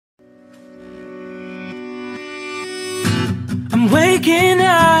waking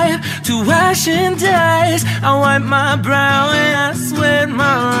up to ash and dust. I wipe my brow and I sweat my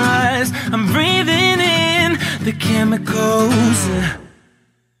eyes. I'm breathing in the chemicals.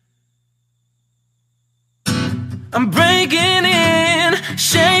 I'm breaking in,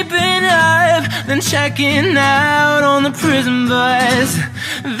 shaping up, then checking out on the prison bus.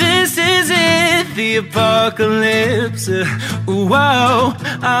 This is it, the apocalypse. Whoa,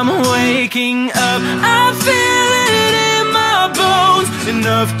 I'm waking up. I feel it in my bones,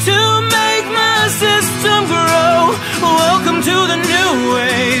 enough to make my system grow. Welcome to the new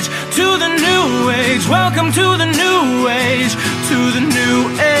age, to the new age. Welcome to the new age, to the new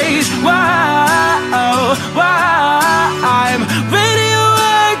age. Wow, wow. I'm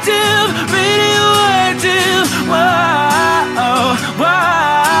radioactive, radioactive. Wow,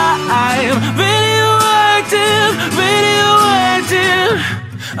 wow. I'm radioactive, radioactive.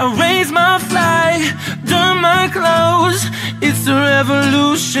 I raise my flag, burn my clothes. It's the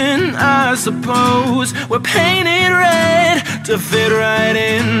revolution, I suppose. We're painted red to fit right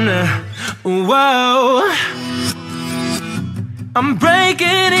in. Whoa. I'm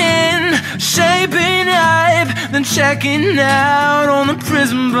breaking in, shaping up, then checking out on the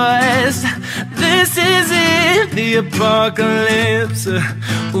prison bus. This is it, the apocalypse.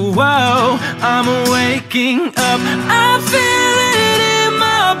 Whoa, I'm waking up. I feel it in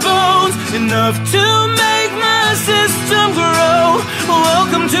my bones, enough to make my system grow.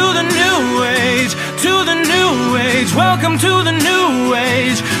 Welcome to the new age, to the new age. Welcome to the new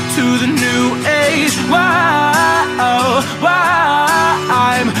age, to the new age. Wow, wow.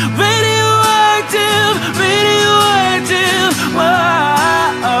 I'm radioactive, radioactive.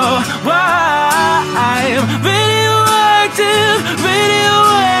 Wow, wow. I'm radioactive,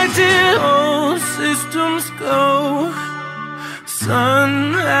 radioactive. Oh, systems go.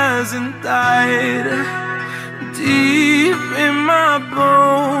 Sun hasn't died. Deep in my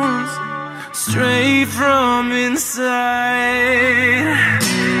bones, straight from inside.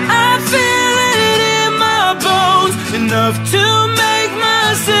 I feel it in my bones, enough to make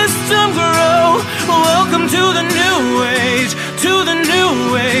my system grow. Welcome to the new age, to the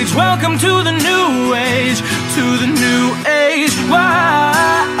new age. Welcome to the new age, to the new age.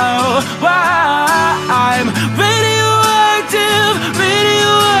 Wow, wow.